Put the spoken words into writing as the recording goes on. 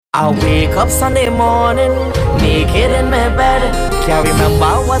I wake up Sunday morning, naked in my bed. Can't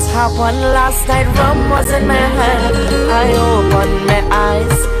remember what happened last night, rum was in my head. I opened my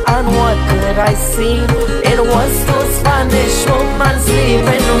eyes, and what could I see? It was two Spanish women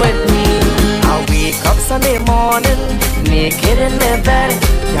sleeping with me. I wake up Sunday morning, naked in my bed.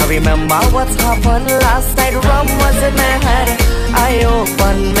 Can't remember what happened last night, rum was in my head. I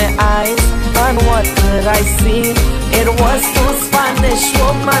opened my eyes, and what could I see? It was two Spanish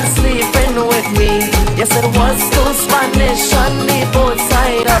women sleeping with me. Yes, it was two Spanish on the both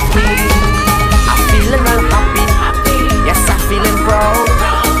side of me. I'm feeling real happy. Yes, I'm feeling proud.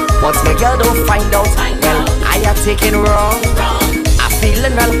 Once my girl don't find out, well, I am taking wrong. I'm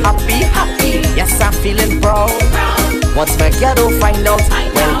feeling real happy. Yes, I'm feeling proud. Once my girl don't find out,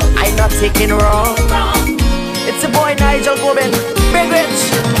 well, I'm not taking wrong. It's a boy Nigel Gobin, Big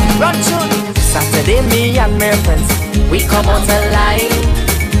Rich, Run Tune. Saturday, me and my friends, we come out alive.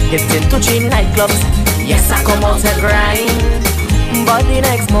 Get into 3 nightclubs, yes, I come out and grind. But the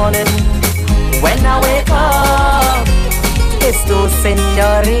next morning, when I wake up, it's two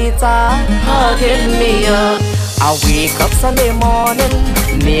señorita hugging me up. I wake up Sunday morning,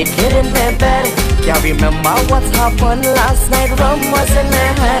 naked in my bed. Can't remember what happened last night, rum was in my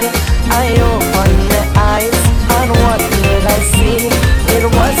head. I opened my eyes, and what did I see? It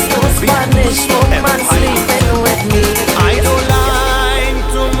was two Spanish women sleeping with me. I don't like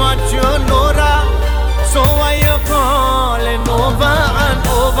too much, you know that. So why you calling over and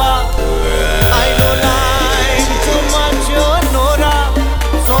over? I don't like too much, you know that.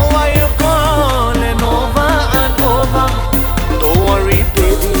 So why you calling over and over? Don't worry,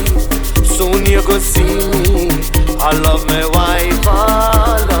 baby, soon you go see me. I love my wife,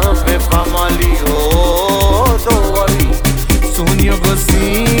 I love my family. Oh, don't worry, soon you go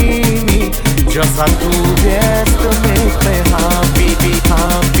see me. Just a 2 years to make me happy.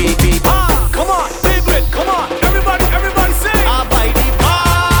 Ah, come on, big red, come on, everybody sing. I buy the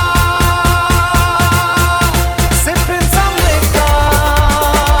bar, sipping some liquor.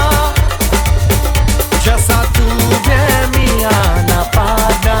 Just a 2 years, me and a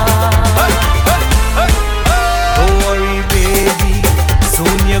partner. Don't worry, baby,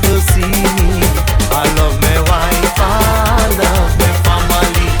 soon you go see me. I love my wife, I love my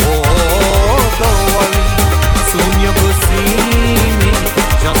family. Oh, don't worry, soon you will see me.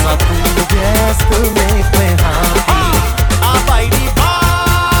 Just a 2 years to make me happy. I buy the bar,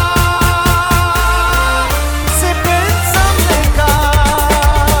 sipping some liquor.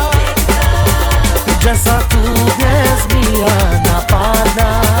 Just a 2 years, me and a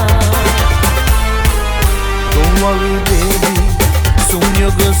partner. Don't worry, baby, soon you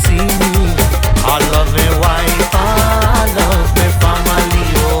will see me. I love my wife, I love my family.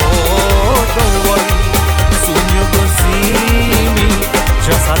 Oh, don't worry, soon you will see me.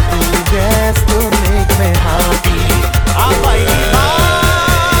 Just a 2 years to make me happy. I buy the bar,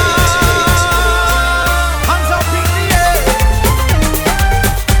 hands up in the air,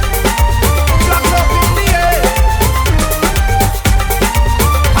 flags up in the air,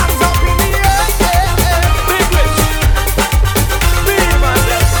 hands up in the air. Big Rich, big man,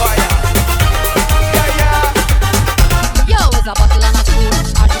 that fire. Yo, it's a bottle and a spoon.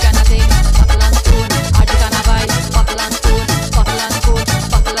 Are you gonna sing? Bottle and spoon. Are you gonna vibe? Bottle and spoon. Bottle and spoon.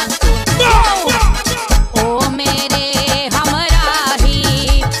 Bottle and spoon. Yo! ओ मेरे हमरा ही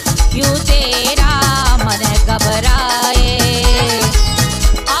क्यों तेरा मन घबराए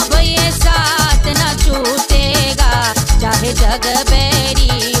अब ये साथ न छूटेगा चाहे जग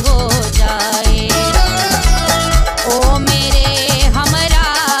बैरी हो जाए ओ मेरे हमरा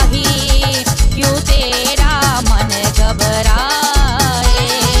ही क्यों तेरा मन घबराए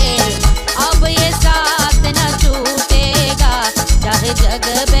अब ये साथ न छूटेगा चाहे जग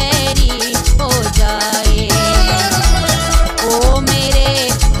बैरी हो जाए ओ मेरे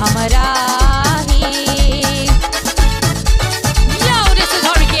हमरा ही Yo, this is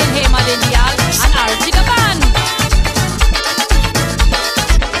Hurricane Hema Dindyal and Archie the band.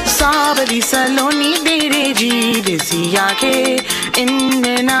 सावरी सलोनी तेरे जी देसी आंखें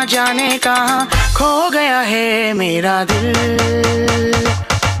इनमें ना जाने कहाँ खो गया है मेरा दिल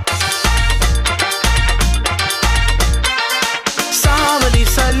सावरी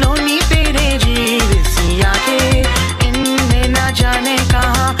सलोनी तेरे जी देसी आंखें इनमें ना जाने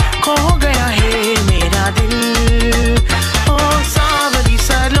कहाँ खो गया है मेरा दिल ओ सावरी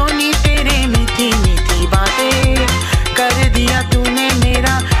सलोनी तेरे मीठी मीठी बातें कर दिया तूने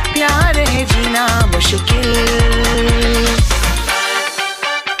मेरा प्यार है जीना मुश्किल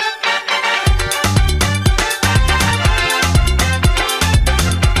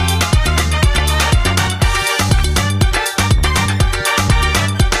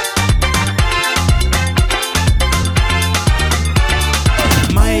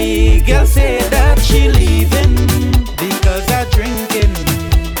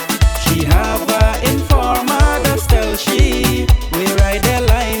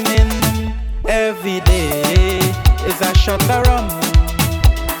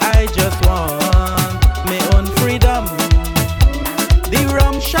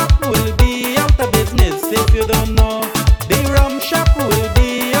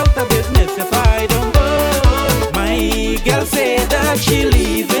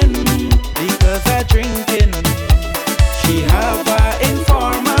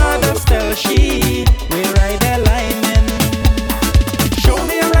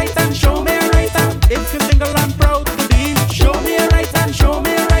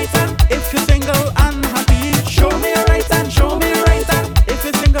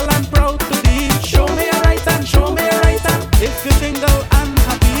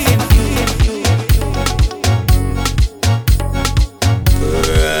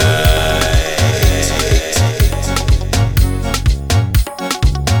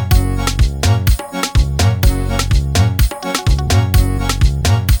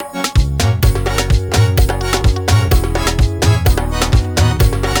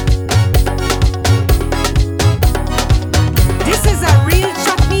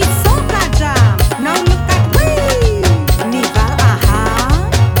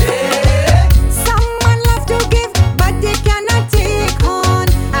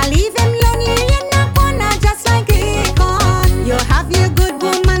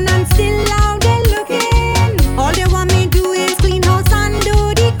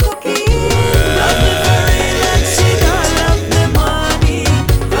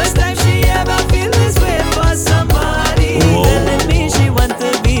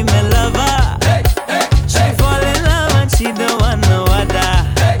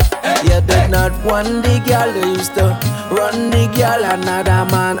One the girl they used to run the girl, another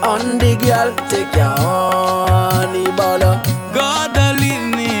man on the girl. Take your honey butter. God don't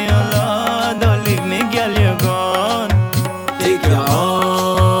leave me alone, don't leave me, girl, you're gone. Take your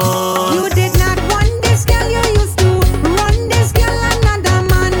honey. You did not want this girl, you used to run this girl, another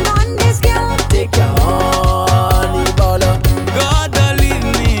man on this girl. Take your honey butter. God don't leave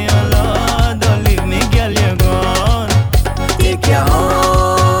me alone, don't leave me, girl, you're gone. Take your honey.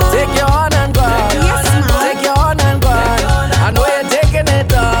 Take your honey and go. Yes, man. Take your honey and go. I know you're taking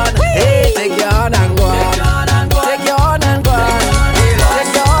it on. Hey, take your honey and go. Take your honey and go.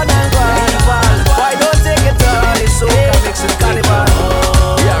 Take your honey and go. Why don't take it on? It's so mixing carnival.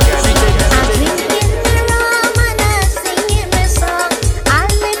 Yeah, girl, she take it. I'm drinking the rum and I'm singing my song.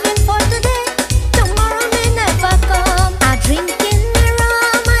 I'm living for today, tomorrow may never come. I'm drinking the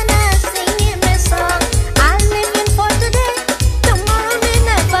rum and I'm singing my song. I'm living for today, tomorrow may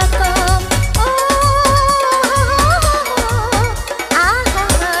never come. Oh, I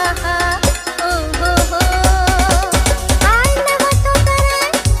never thought that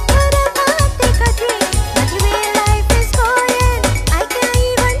I would ever take a drink, but the way life is going, I can't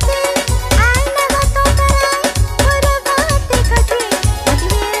even think. I never thought that I would ever take a drink, but the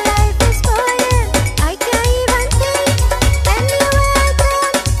way life is going, I can't even think. Anywhere I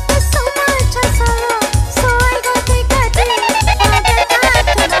turn, there's so much of sorrow, so I go take a drink, forget that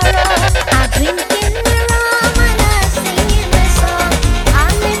tomorrow. I'm drinking the rum and I'm singing my song.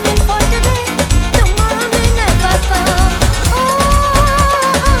 I'm living for today, tomorrow may never come.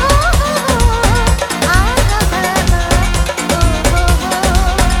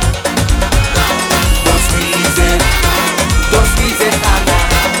 Don't squeeze it, Anna.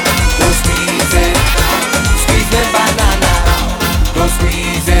 Don't squeeze it. Squeeze the banana. Don't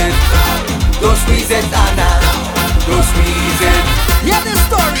squeeze it. Don't squeeze it, Anna. Don't squeeze it. Hear the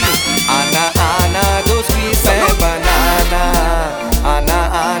story. Anna, Anna, don't squeeze my banana. Anna,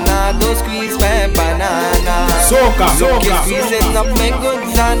 Anna, don't squeeze my banana. Soca, Look, you soca. squeezing up my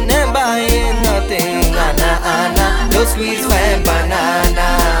goods and never buying nothing. Anna, Anna, don't squeeze my banana.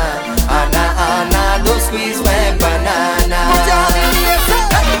 Anna, Anna, don't squeeze my banana. Put your hand in the air, say.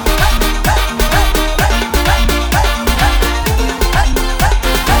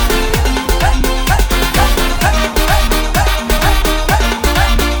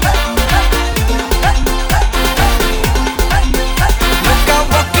 Look, I'm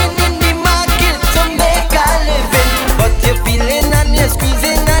walking in the market to make a living, but you're feeling and you're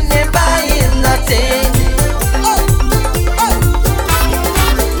squeezing and you're buying nothing.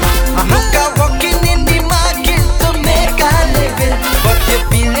 Look, I'm walking in the market to make a living, but you're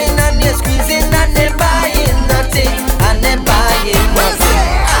feeling and you're squeezing and you're buying nothing, and you're buying nothing.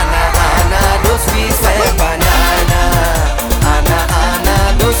 Anna, Anna, don't squeeze my banana. Anna, Anna,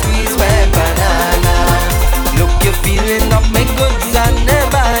 don't squeeze my banana. Look, you're feeling up my goods and you're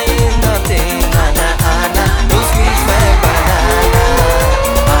buying nothing. Anna, Anna, don't squeeze my banana.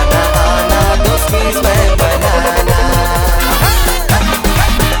 Anna, Anna, don't squeeze my banana.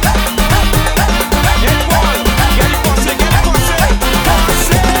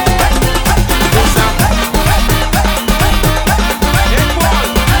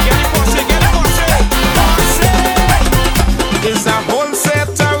 It's a whole set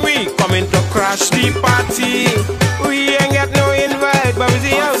of we coming to crash the party. We ain't get no invite, but we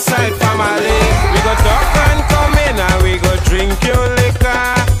the outside family. We go talk and come in and we go drink your liquor.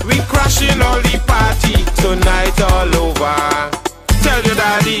 We crashing all the party tonight all over. Tell your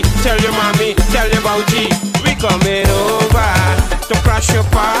daddy, tell your mommy, tell your bougie, we coming over to crash your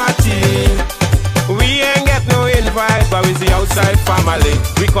party. We ain't get no invite, but we the outside family.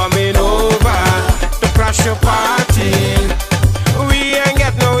 We coming over to crash your party. We ain't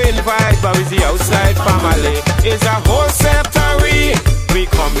get no invite, but we the outside family. It's a whole set of we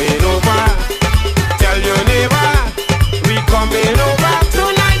coming over. Tell your neighbor, we coming over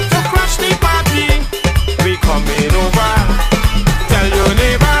tonight to crash the party. We coming over. Tell your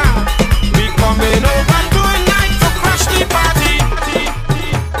neighbor, we coming over tonight to crash the party.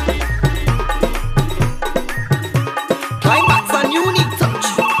 Climax and unique touch.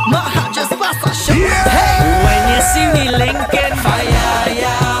 My heart just passed a shot. When you see me linking fire,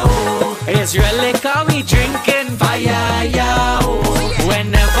 yeah, oh. It's really call me drinking fire, yeah, oh.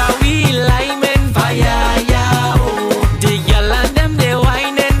 Whenever we liming fire, yeah, oh. The girl and them they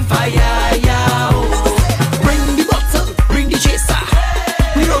whining fire, yeah, oh. Bring the bottle, bring the chaser.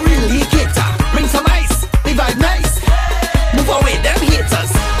 We don't really cater. Bring some ice, the vibe nice. Move away them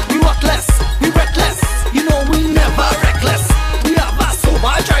haters. We walk less, we reckless. You know we never reckless. We have a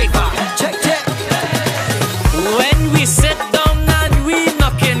sober driver. Check, check. When we sit down and we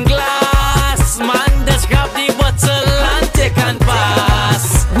knocking glass,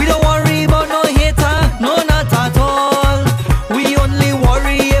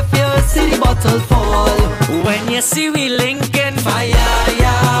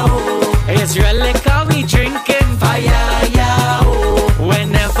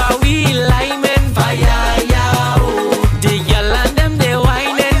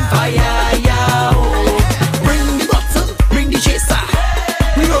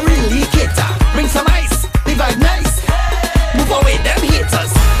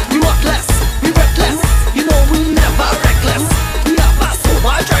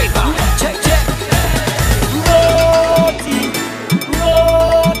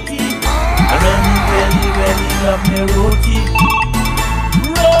 love me roti.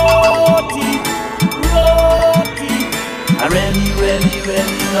 Roti, roti. I really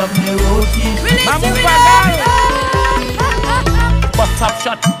love me roti. Top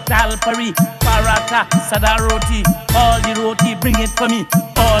shot, dal pari, paratha, sada roti. All the roti, bring it for me.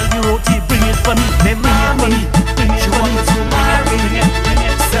 All the roti, bring it for me. Bring it for me. Bring it for me. Bring it.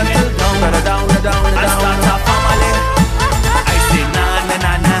 Settle down. And start a family. I say na na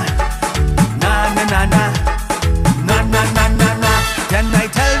na na, na na na na, na na na na na. Then I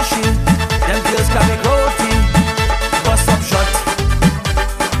tell she, them girls can make roti, bust up shot,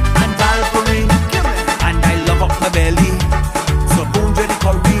 and dal pari, and I love up my belly.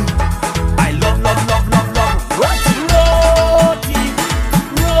 I love roti, roti.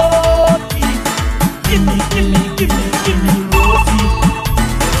 Give me roti,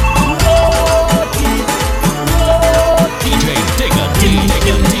 roti. DJ Digga D.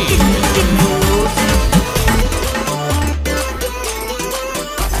 Give me roti.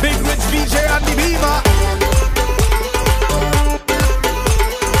 Big Rich VJ and the Beaver.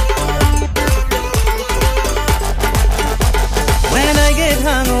 When I get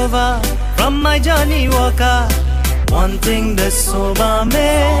hangover from my Johnny Walker, one thing that sober me.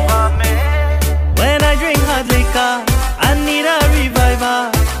 When I drink hard liquor, I need a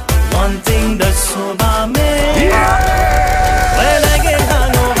reviver. One thing that sober me. When I get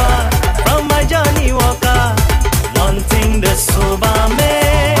hangover from my Johnny Walker, one thing that sober me.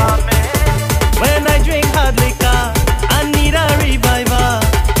 When I drink hard liquor, I need a reviver.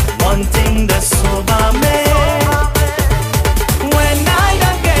 One thing that sober me. When I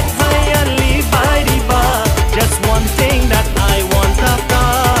don't get high and leave by the bar, just one thing that I want after.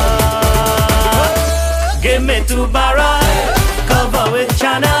 Give me 2 barrels, cover with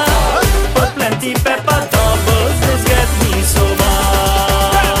chana, put plenty pepper, doubles, this get me sober.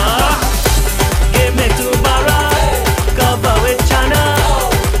 Give me 2 barrels, cover with chana,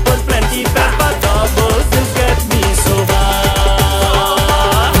 put plenty pepper, doubles, this get me sober.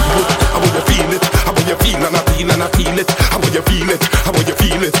 How will you feel it? How will you feel and I feel and I feel it? How will you feel it? How will you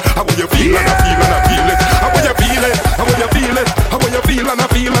feel it? How will you feel and I feel and I feel it? How will you feel it? How will you feel it? How will you feel and I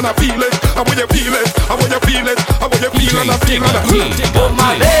feel and I feel it? How will you feel it? How will you feel it? How will you feel and I feel and I feel it? Oh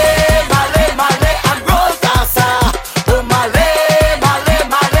male, and rotasa. Oh male,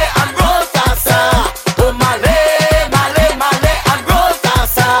 and rotasa. Oh male, and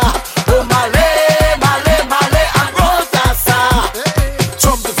rotasa. Oh male, and rotasa.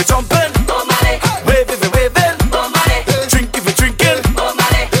 Jump if you jumping, oh male. Wave if you waving, oh male. Drink if you drinking, oh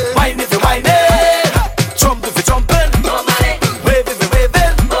male. Wine if you whining. Jump if you jumping, oh male. Wave if you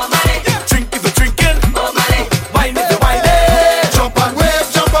waving, oh male. Drink if you drinking, oh male. Wine if you whining. Jump and wave,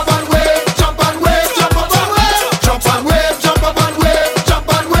 jump up and wave, jump and wave, jump up and wave, jump and wave, jump up and wave, jump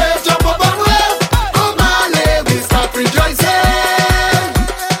and wave, jump up and wave. Oh Marley, we start rejoicing.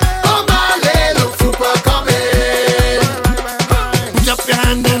 Oh Marley, look super coming. Put up your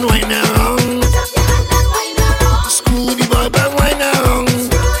hand and whine around. Screw the boy and whine around.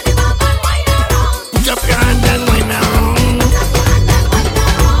 Put up your hand and whine around.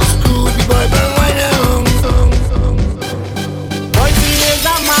 Screw the boy and whine around. Boy, he is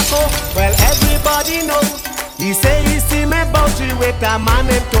a Marco, well everybody know. He say he see me bounty with a man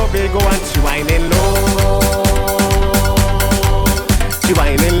in Tobago and she whining low. She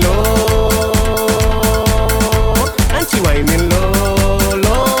whining low. And she whining low,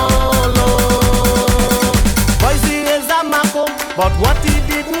 low, low. Boy, he is a Marco, but what he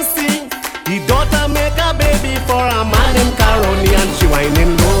didn't see, the daughter make a baby for a man in Caroni and she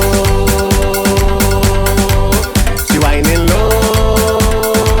whining low. She whining low.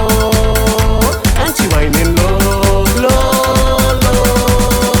 And she whining low, low, low.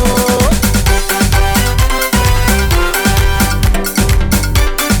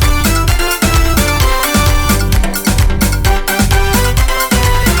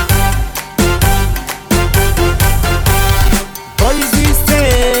 Boys, he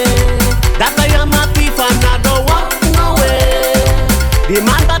say that I am a thief and I don't walk nowhere. The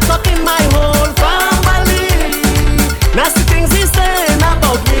man that talking my whole family. Nasty things he saying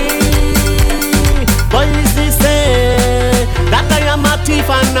about me. Boys, he say that I am a thief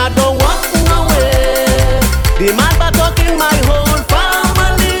and I don't walk nowhere. The man that talking my whole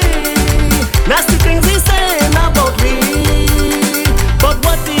family. Nasty things he saying about me. But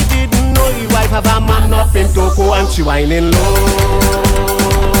what he didn't know, his wife have a man up in Toko and she whining low.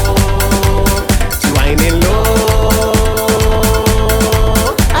 She whining low.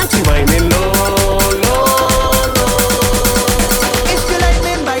 And she whining low, low, low. If you like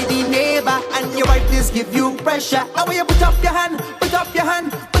men by the neighbor and your wife just give you pressure, how will you put up your hand, put up your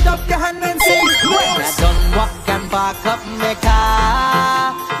hand, put up your hand and say, When I done walk park up my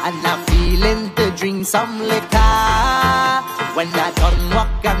car, and I'm feeling to drink some liquor. When I done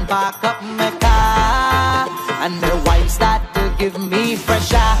walk and park up my car, and the wife start to give me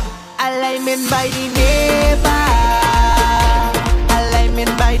pressure. Alignment by the neighbor,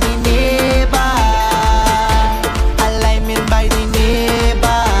 alignment by the neighbor, alignment by the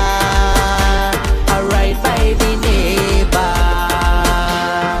neighbor, alright by the neighbor,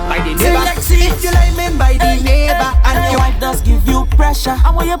 by the neighbor. If you alignment by the neighbor, and your wife does give you pressure,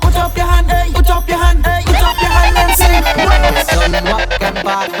 and when you put up your hand, put up your hand, put up your hand and say, son, walk and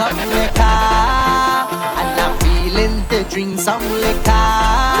park up my car, and I'm feeling to drink some liquor.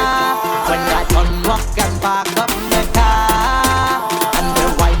 When I done walk and park up my car, and the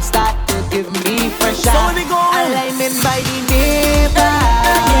wife start to give me pressure. So when we go alignment by the neighbor,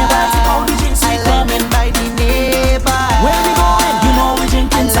 alignment by the neighbor. Where we going? You know we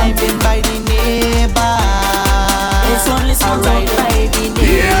drinking something by the neighbor. It's only alright by the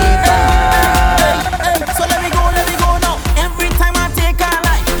neighbor. So let me go now. Every time I take her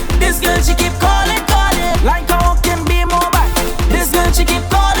life, this girl she keep calling, like how can be mobile. This girl she keep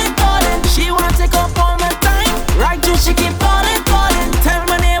calling. She want to take up all my time. Right till she keep calling. Tell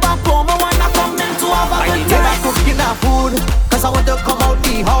my neighbor come, I wanna come in to have a good time. Cooking her food, cause I want to come out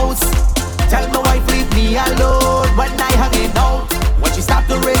the house. Tell my wife leave me alone when I hanging out. When she start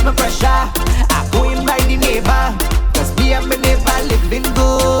to raise my pressure, I go in by the neighbor, cause me and my neighbor living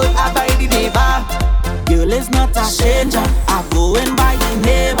good. I by the neighbor. Girl is not a stranger, I go in by the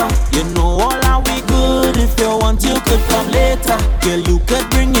neighbor. You know all are we good. If you want you could come later. Girl you could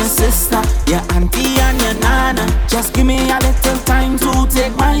bring your sister, your auntie and your nana. Just give me a little time to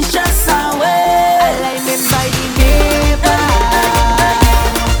take my stress away. Alignment by the neighbor,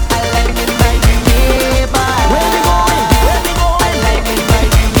 alignment by the neighbor. Where we going? Alignment by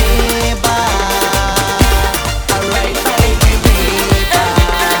the neighbor, alright by the neighbor.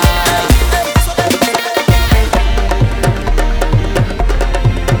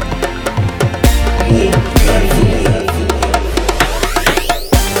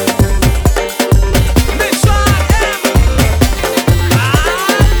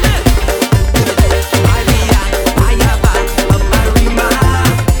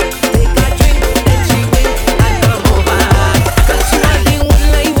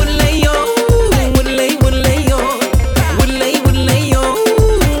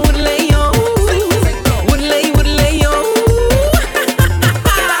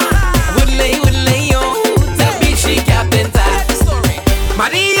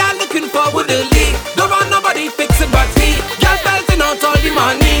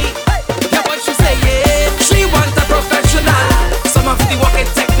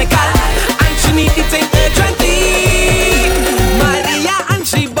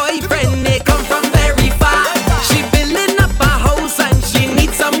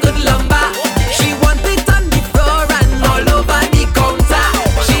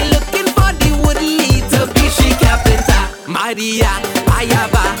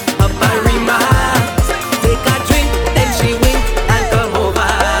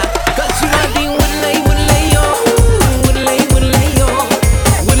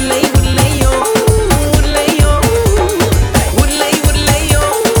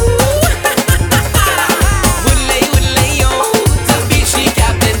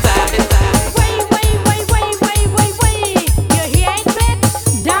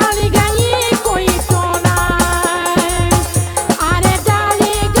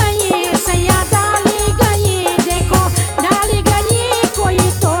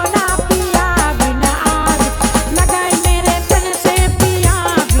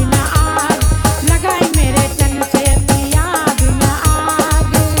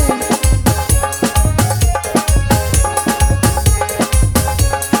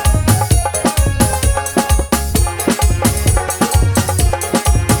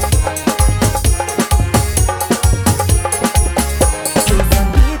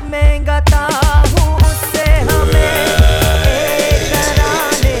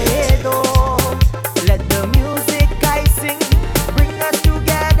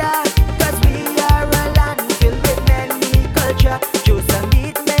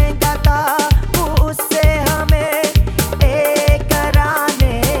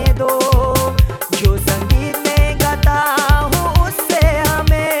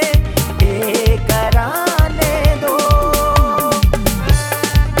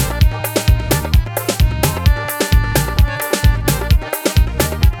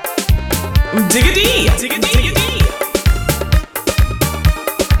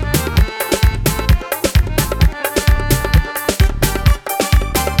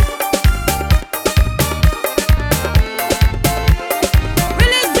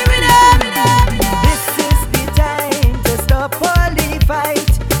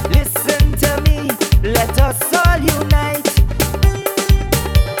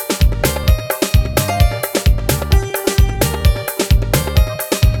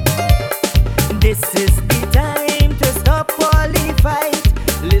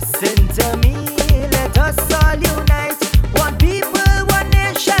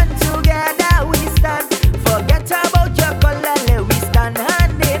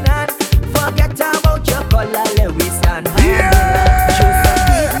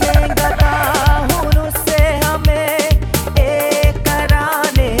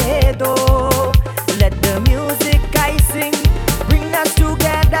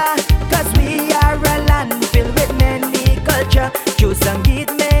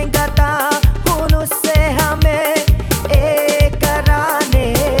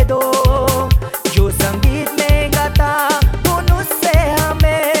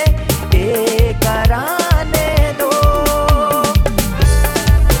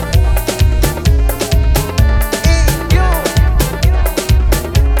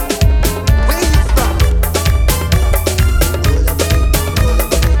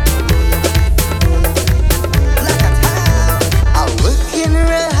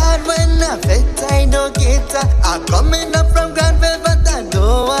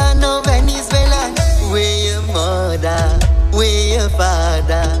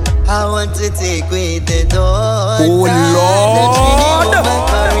 to take away the daughter. Oh, Lord.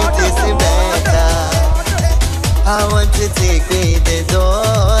 I want to take away the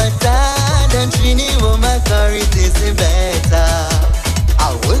daughter. Don't you know my courage is better?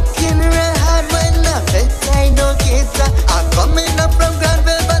 I'm working real hard when I bet I don't get that. I'm coming up from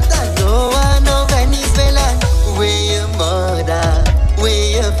Granville, but I don't want no Venezuelan. Where your mother,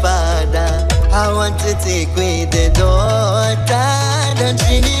 where your father? I want to take away the daughter. Don't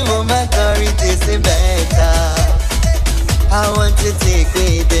you know my courage is better? I want to take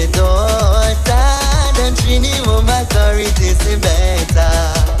away the daughter. Don't you know my courage is better?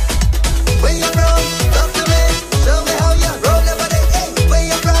 Where you from? Talk to me. Show me how you roll your body. Hey, where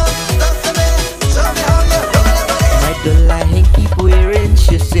you from? Talk to me. Show me how you roll your body. My Dolahi keep wearing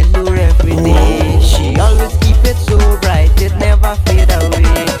she sindoor every day. She always keep it so bright, it never fade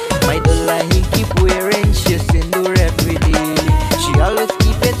away. My Dolahi keep wearing she sindoor every day. She always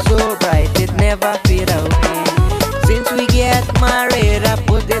keep it so bright, it never fade away. Since we get married, I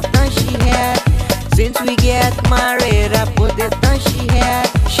put it on she head. Since we get married, I put it on she head.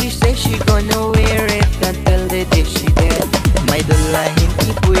 She says she gonna wear it until the day she dead. My Dolahi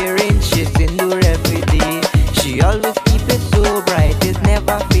keep wearing she sindoor every day. She always keep it so bright, it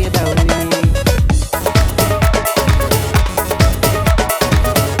never fade away.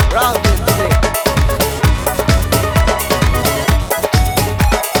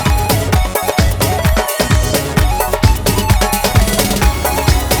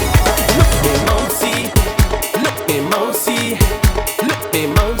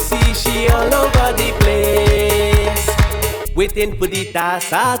 Waiting for the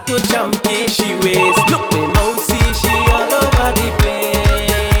tassa to jump in she waist. Look me mousy, she all over the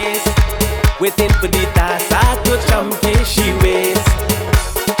place. Waiting for the tassa to jump in she waist.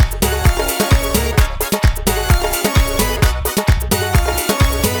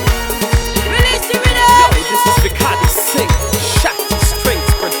 Release the rhythm. Yo, this is Vicardi Sing, Shakti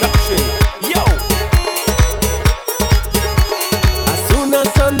Strings Production. Yo, as soon as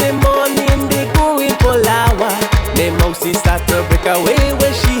Sunday morning they go in Polawa. The mousey start to break away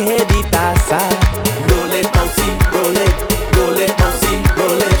when she head the tassa. Roll it, mousey, roll it, mousey,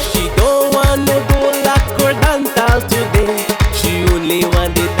 roll it. She don't want no go like her dancehall today. She only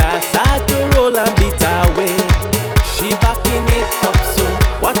want the tassa to roll and beat away. She backing it up so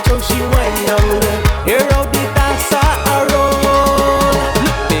watch how she wind down low. Hear how the tassa a roll.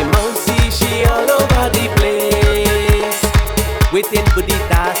 Look me mousey, she all over the place. Waiting for the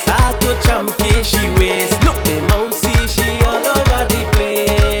tassa to champion she waist. Look me mousey, she all over the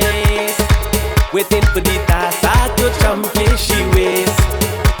place. Waiting for the tassa to champion she waist.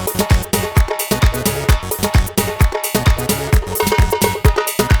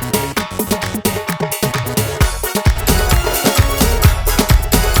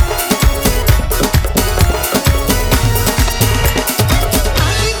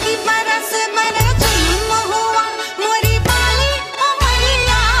 आशिकी बरस मरे जुल्म हुआ मोरी बाली उमर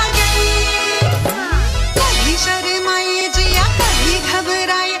आ गई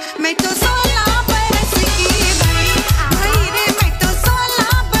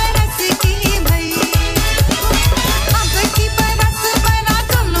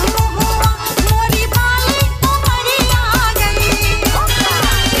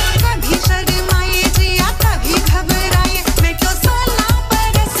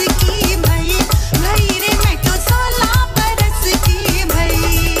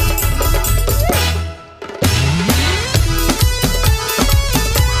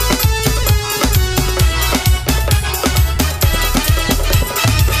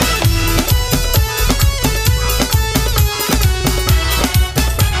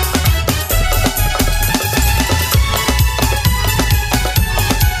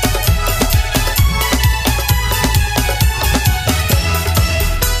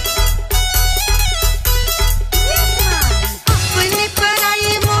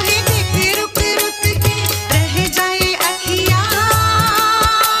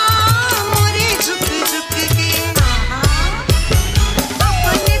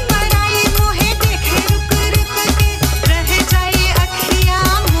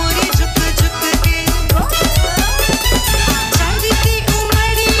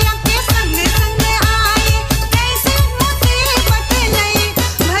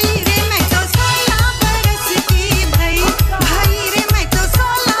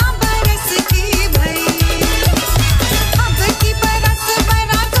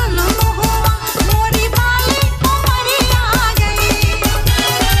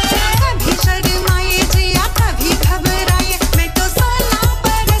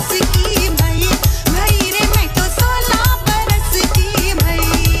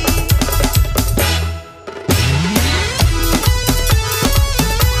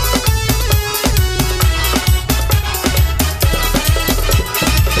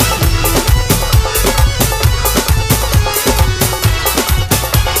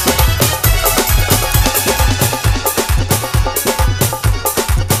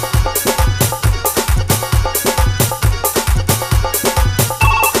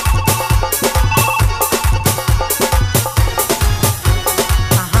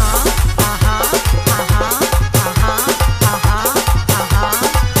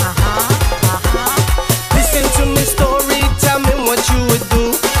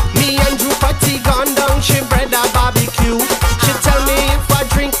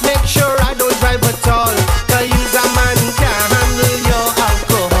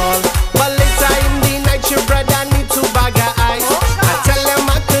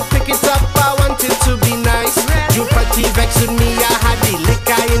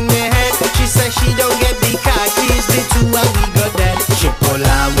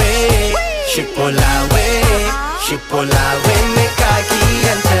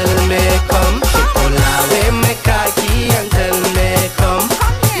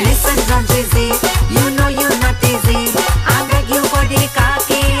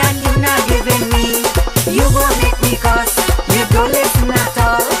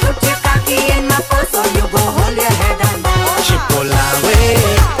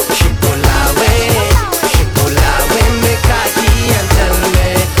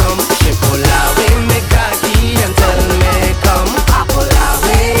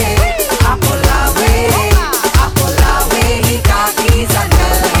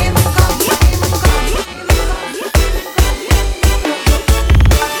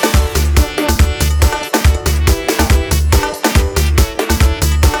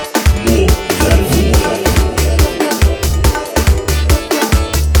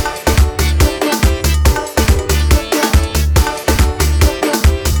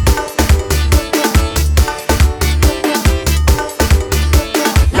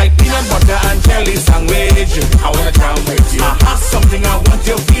I wanna jam with you. I have something I want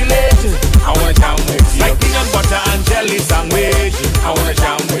you feel it. I wanna jam with you. Like peanut butter and jelly sandwich. I wanna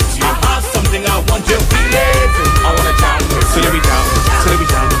jam with you. I have something I want you feel it. I wanna jam with you. So let me jam, so let me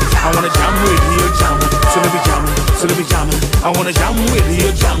jam. I wanna jam with you, jam. So let me jam, so let me jam. I wanna jam with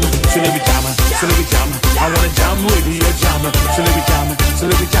you, jam. So let me jam, so let me jam. I wanna jam with you, jam. So let me jam, so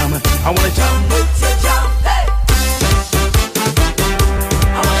let me jam. I wanna jam with you, jam. Hey.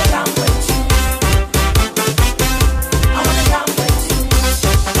 I wanna jam with you. I wanna jam with you.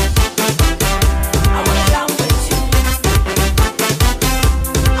 I wanna jam with you. I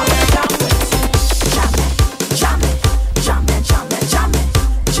wanna jam with you. Jam it, jam it, jam it, jam it, jam it,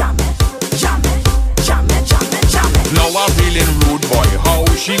 jam it, jam it, jam it, jam it, jam it. Now I'm feeling rude boy, how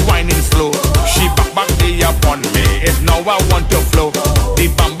she whining slow. She back day upon me, it's now I want to flow. The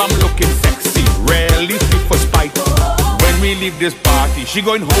bam bam looking sexy, rarely fit for spite. When we leave this party, she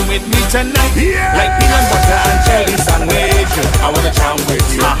going home with me tonight. Yeah. Like peanut butter and jelly sandwich. I wanna jam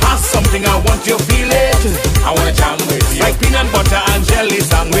with you. I have something I want you feel it. I wanna jam with you. Like peanut butter and jelly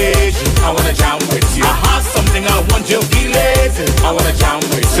sandwich. I wanna jam with you. I have something I want you feel it. I wanna jam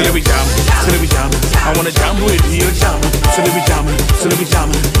with you. So let me jam, so let me jam. I wanna jam with you, jam. So let me jam, so let me jam.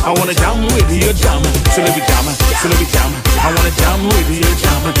 I wanna jam with you, jam. So let me jam, so let me jam. I wanna jam with you,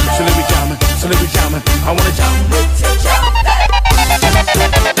 jam. So let me jam, so let me jam. I wanna jam with you, jam. I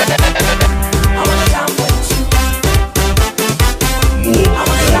wanna jam with you. I wanna jam with you. I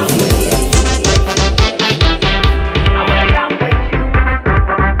wanna jam with you.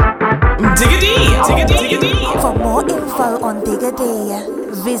 Diggity, diggity, diggity. For more info on Diggity,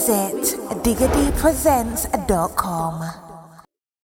 visit diggitypresents.com.